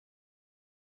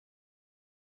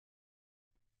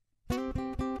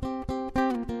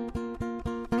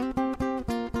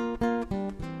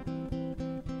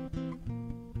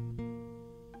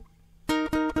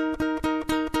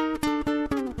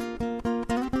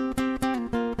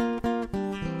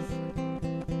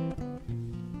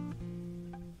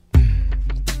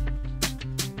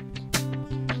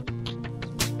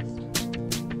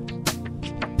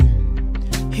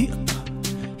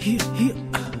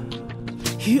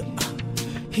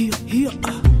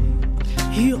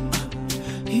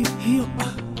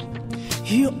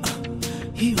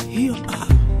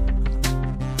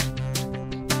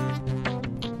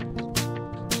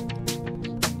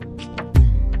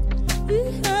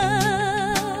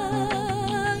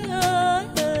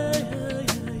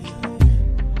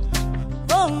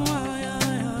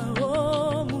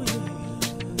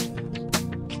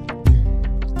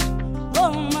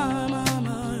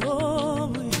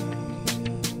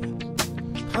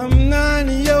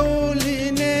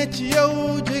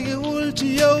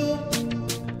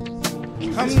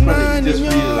This project just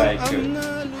really like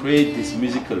create this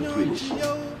musical bridge,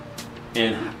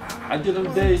 and at the end of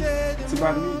the day, it's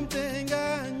about me.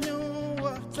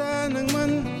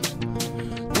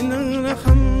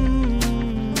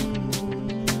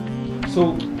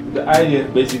 So the idea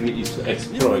basically is to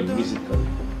explore musically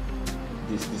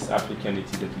this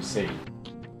Africanity that you say.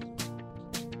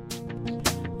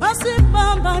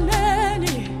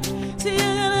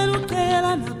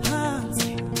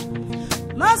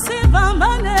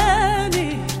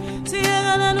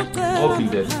 Hoping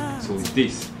that so with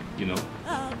this, you know,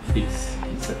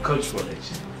 it's a cultural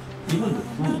exchange. Even the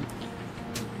food.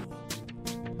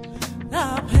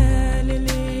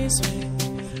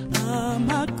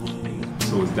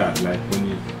 So it's that, like when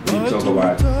you talk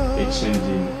about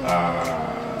exchanging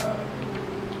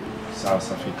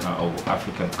South African or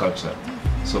African culture,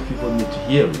 so people need to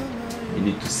hear it, you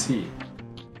need to see it.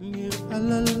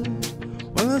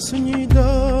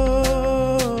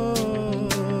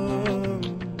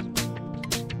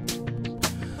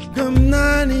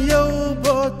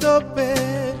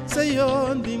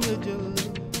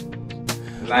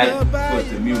 Live was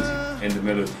the music and the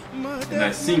melody, and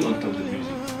I sing on top of the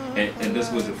music, and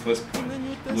this was the first point.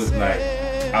 It was like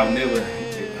I've never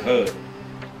heard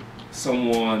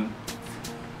someone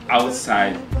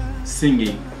outside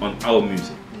singing on our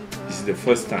music. This is the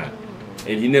first time,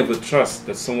 and he never trusts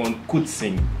that someone could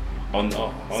sing on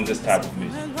this type of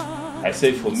music. I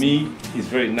say for me, it's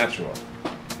very natural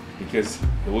because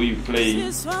the way you play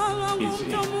is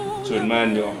to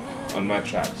remind you on my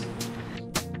tracks.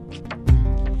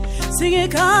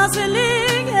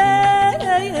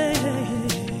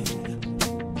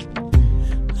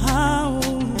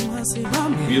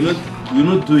 You're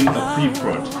not doing a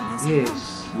pre-prod.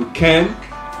 Yes. We came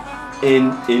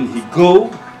and he go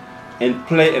and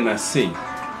play and I sing.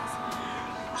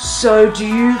 So do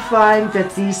you find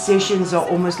that these sessions are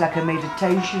almost like a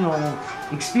meditational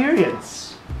experience?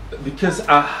 Because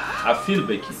I feel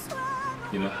Beki,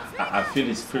 you know, I feel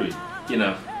his spirit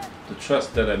enough to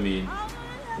trust that, I mean,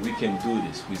 we can do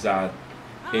this without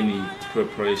any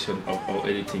preparation or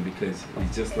anything, because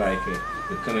it's just like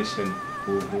the connection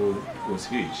was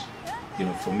huge, you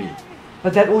know, for me.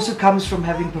 But that also comes from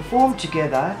having performed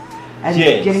together and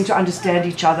yes. getting to understand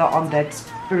each other on that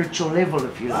spiritual level,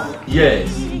 if you like.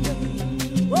 Yes.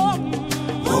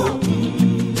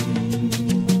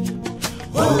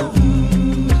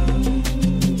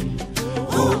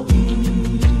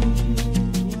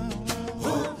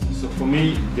 So for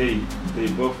me, they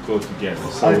both go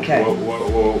together. So okay.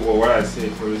 What I say,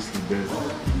 for instance,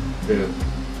 the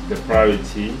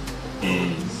priority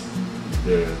is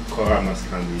the Kora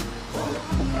Maskandi.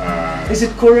 Is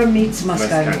it Kora meets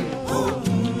Maskandi?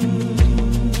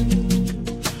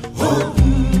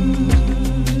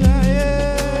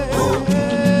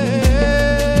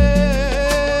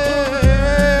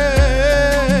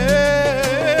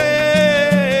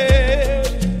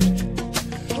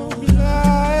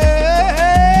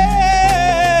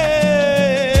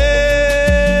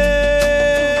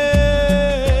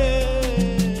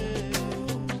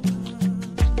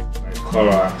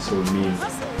 Kora so means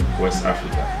West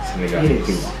Africa, Senegal,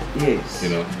 yes. You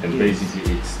know, and yes.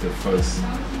 Basically it's the first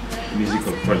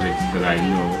musical project that I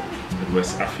know that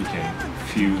West African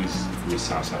fused with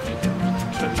South African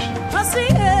tradition.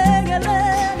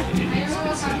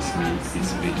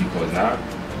 It's Beki Khossa,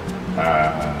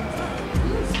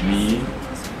 me,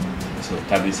 so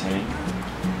Ntabiseng,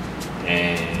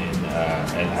 and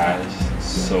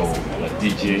so a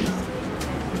DJ,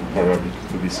 probably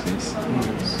could be Smith,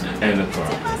 and a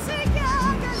Kora.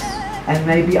 And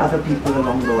maybe other people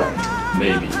along the way.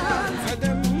 Maybe.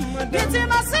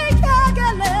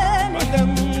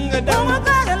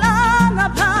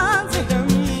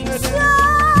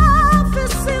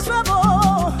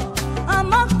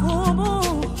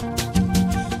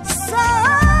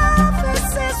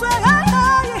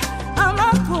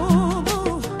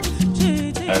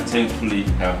 thankfully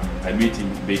I met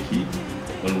Beki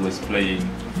when he was playing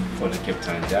for the Cape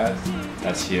Town Jazz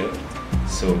last year.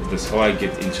 So that's how I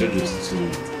get introduced to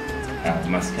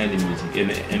Maskandi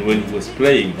music. And when he was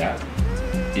playing that,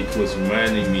 it was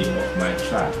reminding me of my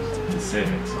tribe, the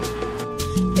servants.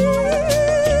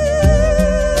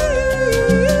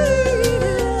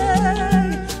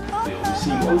 We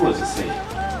sing always the same,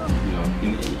 you know,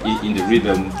 in the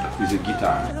rhythm with the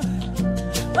guitar.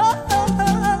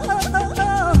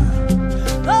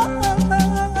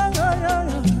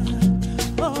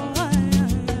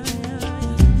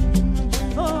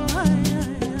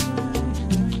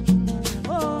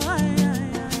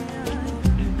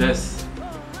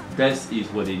 That is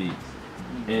what it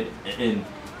is,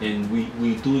 and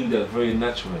we're doing that very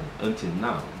naturally until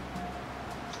now.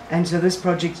 And so this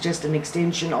project's just an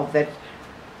extension of that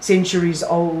centuries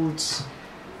old.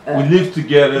 We live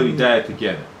together, we die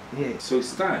together. Yeah. So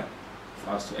it's time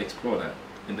for us to explore that,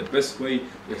 and the best way to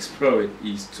explore it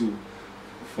is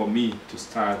for me to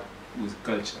start with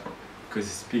culture, because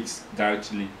it speaks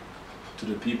directly to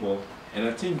the people, and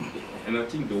I think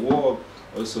the world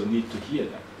also need to hear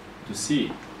that, to see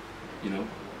it. You know,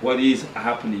 what is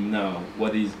happening now,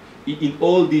 what is in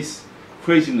all this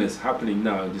craziness happening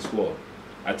now in this world.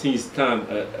 I think it's time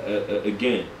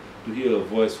again to hear a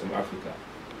voice from Africa,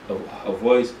 a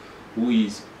voice who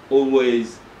is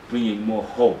always bringing more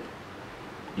hope,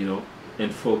 you know,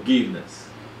 and forgiveness.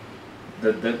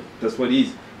 That's what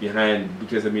is behind,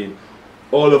 because I mean,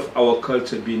 all of our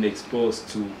culture being exposed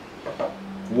to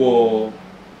war,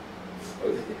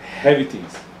 heavy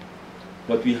things,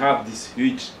 but we have this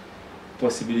huge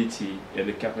possibility and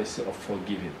the capacity of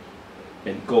forgiving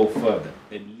and go further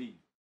and live.